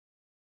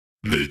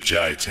The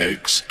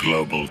GITEX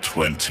Global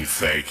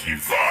 2030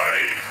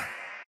 vibe.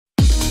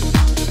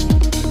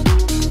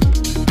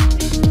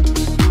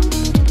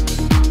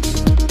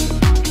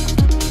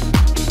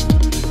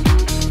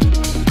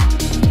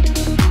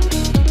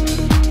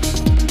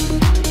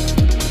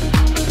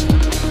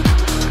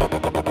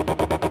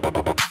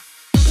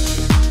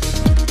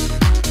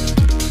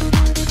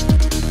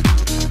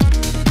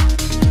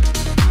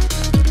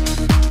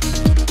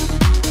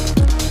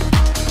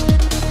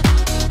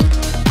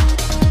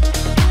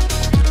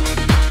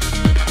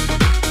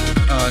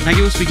 Thank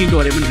you for speaking to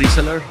our Raymond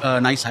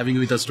reseller. Nice having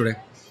you with us today.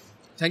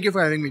 Thank you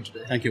for having me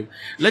today. Thank you.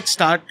 Let's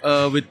start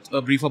with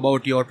a brief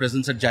about your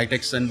presence at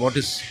GITEX and what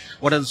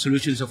are the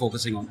solutions you're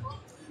focusing on.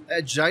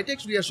 At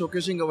GITEX, we are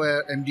showcasing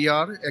our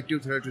MDR,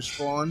 active threat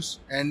response,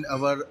 and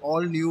our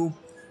all new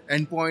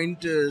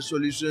endpoint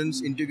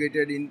solutions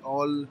integrated in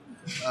all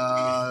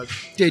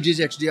stages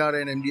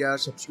XDR and MDR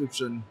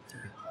subscription.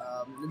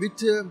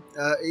 With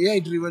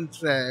AI-driven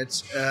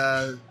threats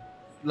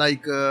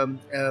like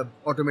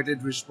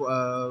automated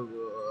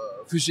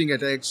phishing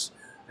attacks,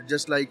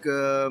 just like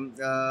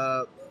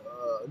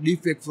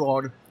deepfake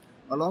fraud.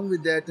 Along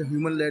with that,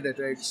 human-led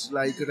attacks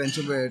like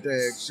ransomware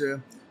attacks.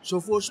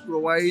 Sophos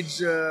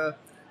provides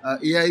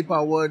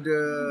AI-powered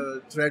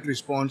threat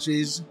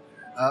responses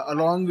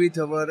along with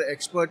our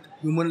expert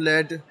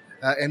human-led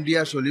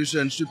MDR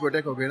solutions to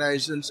protect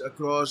organizations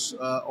across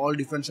all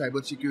different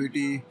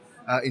cybersecurity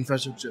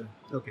infrastructure.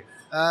 Okay.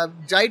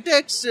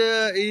 GITEX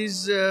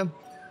is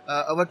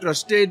our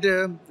trusted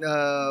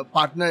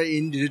partner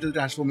in digital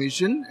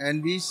transformation,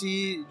 and we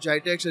see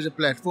GITEX as a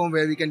platform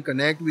where we can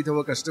connect with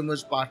our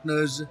customers,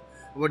 partners,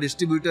 our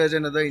distributors,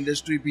 and other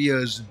industry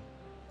peers.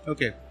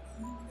 Okay.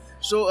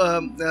 So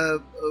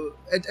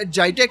at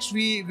GITEX,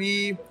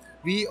 we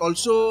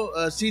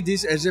also see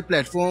this as a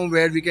platform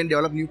where we can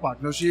develop new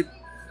partnership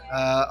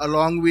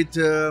along with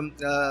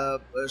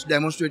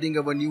demonstrating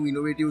our new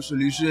innovative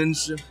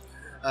solutions,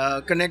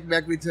 connect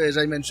back with, as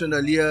I mentioned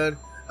earlier,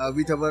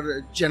 with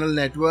our channel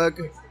network,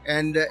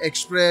 and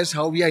express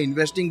how we are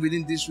investing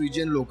within this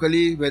region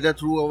locally, whether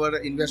through our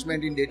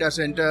investment in data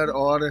center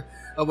or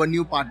our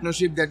new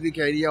partnership that we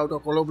carry out or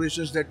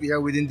collaborations that we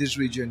have within this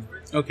region.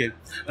 Okay.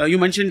 You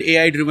mentioned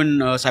AI-driven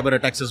cyber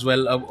attacks as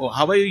well.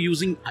 How are you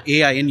using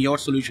AI in your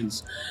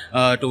solutions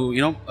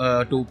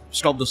to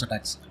stop those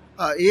attacks?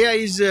 AI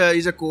is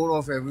a core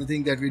of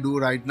everything that we do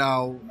right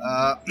now.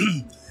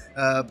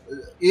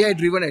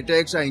 AI-driven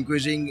attacks are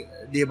increasing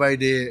day by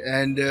day,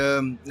 and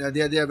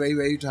they are very,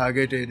 very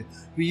targeted.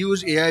 We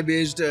use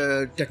AI-based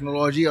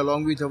technology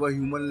along with our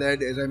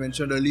human-led, as I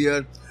mentioned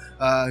earlier,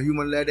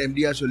 human-led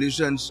MDR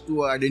solutions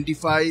to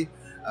identify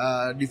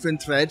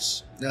different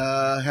threats,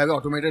 have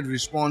automated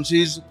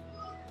responses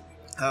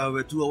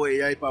through our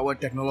AI-powered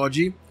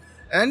technology,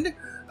 and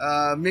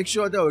make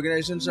sure the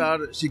organizations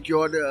are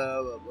secured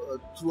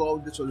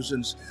throughout the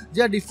solutions.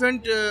 There are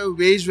different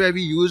ways where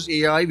we use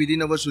AI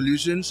within our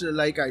solutions,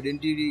 like to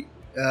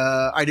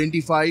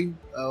identify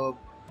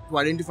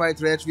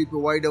threats. We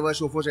provide our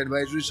Sophos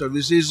advisory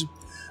services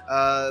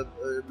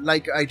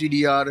like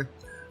ITDR,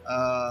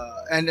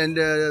 and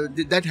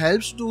that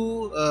helps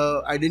to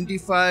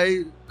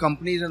identify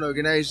companies and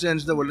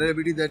organizations the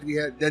vulnerability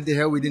that they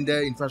have within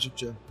their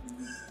infrastructure.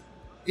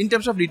 In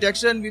terms of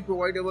detection, we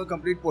provide our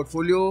complete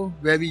portfolio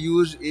where we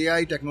use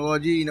AI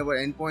technology in our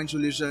endpoint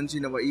solutions,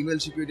 in our email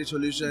security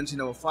solutions, in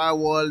our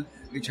firewall,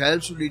 which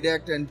helps to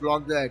detect and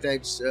block the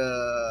attacks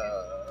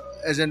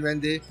as and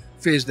when they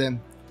face them.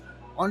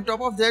 On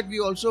top of that, we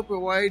also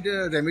provide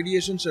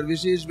remediation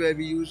services where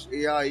we use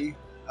AI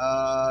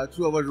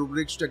through our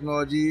rubrics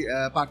technology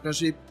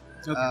partnership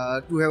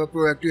to have a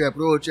proactive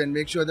approach and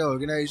make sure the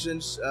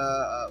organizations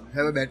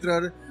have a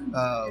better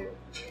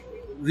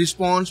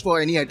response for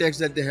any attacks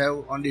that they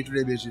have on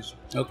day-to-day basis.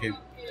 Okay.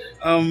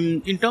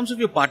 In terms of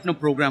your partner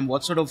program,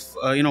 what sort of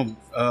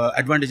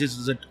advantages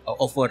does it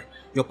offer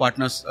your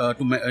partners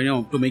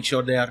to make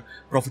sure they are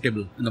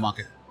profitable in the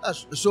market?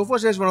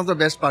 Sophos is one of the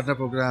best partner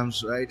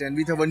programs, right? And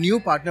with our new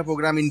partner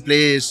program in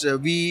place,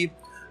 we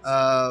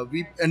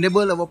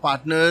enable our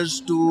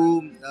partners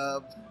to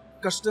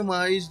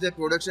customize their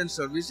products and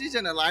services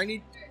and align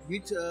it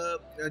with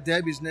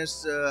their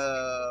business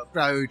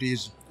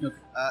priorities,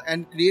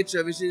 and create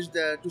services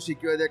to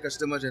secure their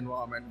customers'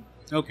 environment.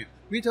 Okay.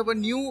 With our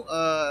new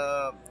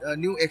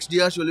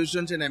XDR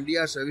solutions and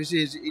MDR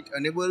services, it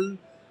enables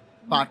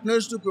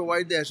partners to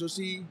provide the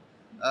SOC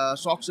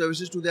SOC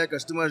services to their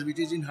customers, which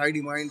is in high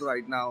demand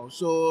right now.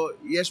 So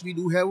yes, we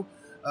do have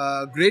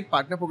a great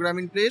partner program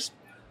in place.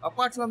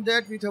 Apart from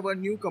that, with our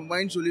new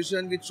combined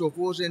solution with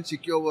Sophos and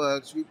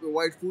SecureWorks, we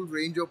provide full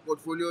range of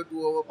portfolio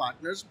to our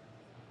partners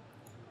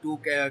to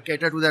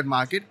cater to that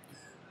market.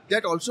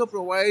 That also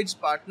provides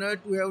partner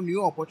to have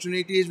new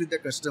opportunities with the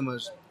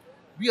customers.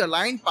 We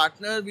align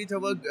partner with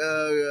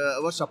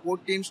our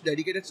support teams,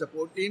 dedicated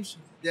support teams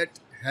that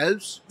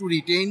helps to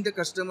retain the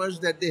customers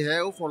that they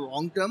have for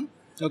long term,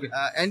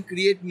 and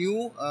create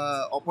new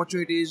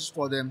opportunities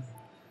for them.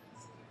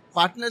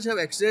 Partners have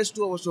access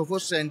to our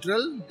Sophos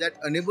Central that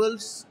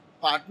enables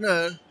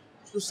partner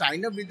to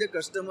sign up with the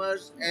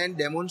customers and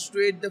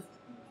demonstrate the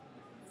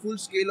full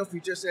scale of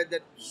feature set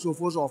that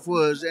Sophos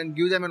offers and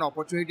give them an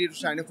opportunity to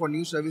sign up for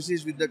new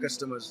services with the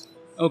customers.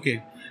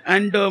 Okay.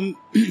 And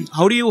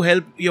how do you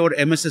help your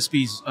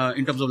MSSPs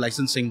in terms of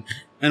licensing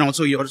and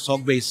also your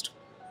SOC-based,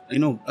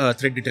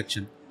 threat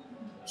detection?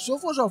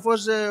 Sophos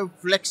offers a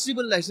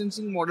flexible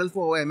licensing model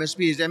for our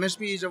MSPs.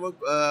 MSP is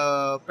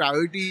our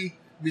priority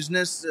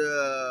business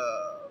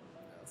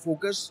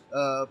focus,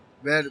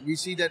 where we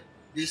see that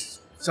this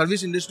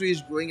service industry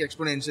is growing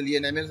exponentially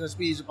and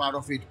MSSP is a part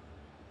of it.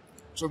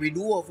 So we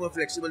do offer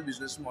flexible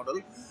business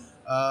model,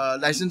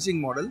 licensing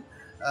model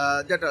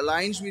that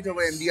aligns with our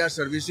MDR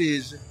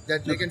services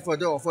that they can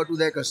further offer to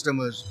their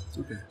customers.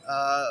 Okay.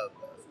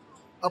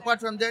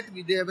 Apart from that,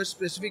 they have a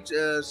specific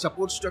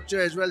support structure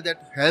as well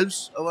that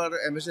helps our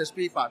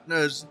MSSP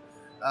partners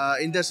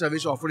in their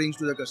service offerings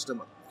to the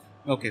customer.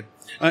 Okay.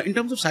 In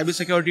terms of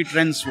cybersecurity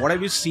trends, what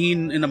have you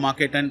seen in the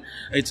market? And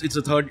it's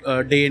the third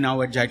day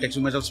now at GITEX.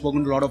 You must have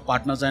spoken to a lot of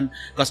partners and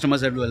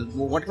customers as well.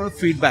 What kind of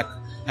feedback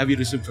have you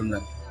received from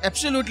them?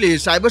 Absolutely.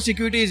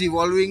 Cybersecurity is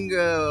evolving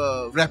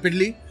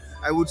rapidly,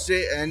 I would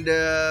say, and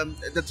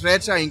the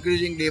threats are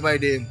increasing day by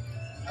day.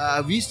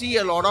 We see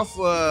a lot of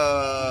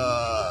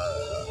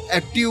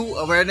active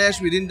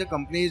awareness within the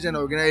companies and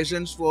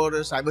organizations for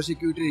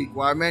cybersecurity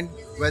requirement,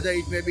 whether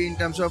it may be in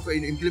terms of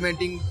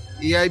implementing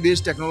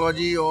AI-based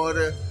technology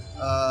or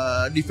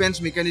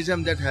defense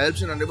mechanism that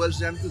helps and enables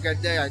them to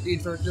get their IT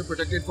infrastructure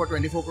protected for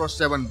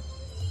 24/7.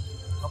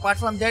 Apart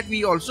from that,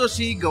 we also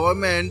see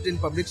government and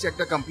public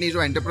sector companies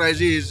or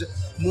enterprises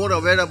more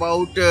aware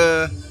about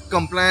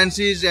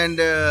compliances and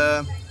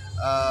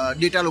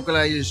data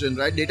localization,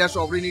 right? Data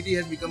sovereignty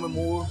has become a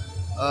more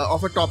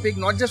of a topic,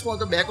 not just for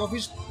the back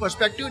office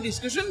perspective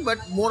discussion, but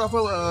more of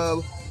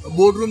a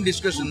boardroom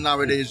discussion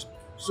nowadays.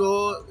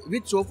 So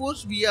with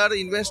Sophos, we are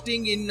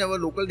investing in our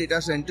local data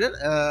center,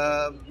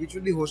 which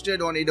will be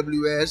hosted on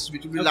AWS,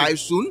 which will be live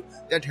soon.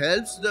 That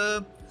helps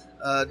the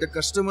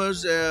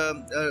customers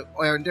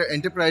or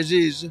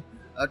enterprises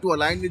to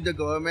align with the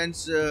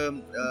government's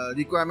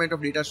requirement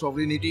of data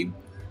sovereignty,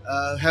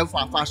 have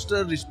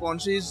faster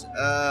responses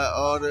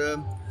or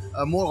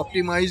a more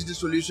optimized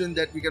solution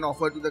that we can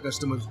offer to the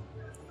customers.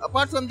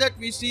 Apart from that,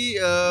 we see,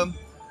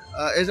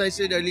 as I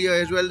said earlier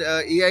as well,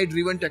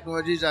 AI-driven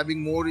technologies are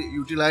being more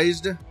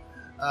utilized.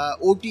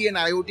 OT and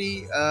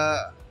IoT,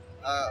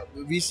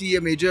 we see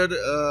a major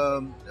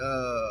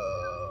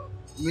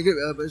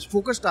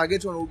focus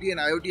targets on OT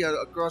and IoT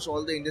are across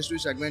all the industry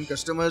segment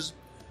customers,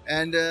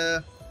 and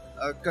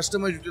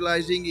customers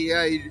utilizing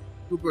AI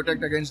to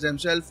protect against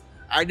themselves.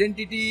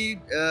 Identity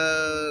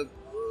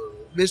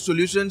based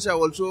solutions are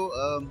also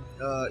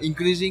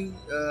increasing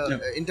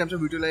in terms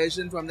of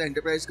utilization from the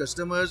enterprise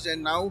customers,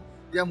 and now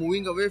they are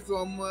moving away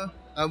from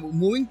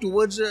moving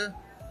towards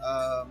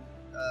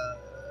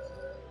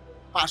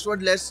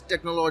passwordless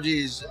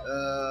technologies,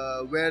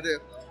 where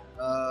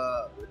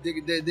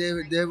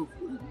they have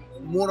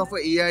more of a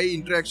AI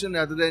interaction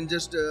rather than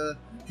just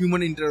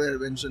human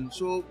intervention.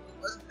 So,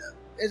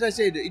 as I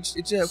said,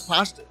 it's a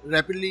fast,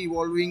 rapidly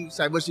evolving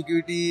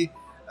cybersecurity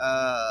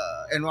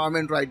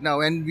environment right now,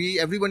 and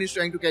everyone is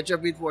trying to catch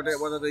up with what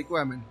are the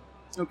requirements.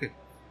 Okay.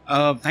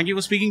 Thank you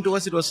for speaking to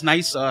us. It was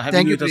nice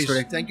having you with us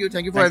today. Thank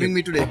you for having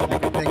me today.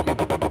 Thank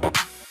you.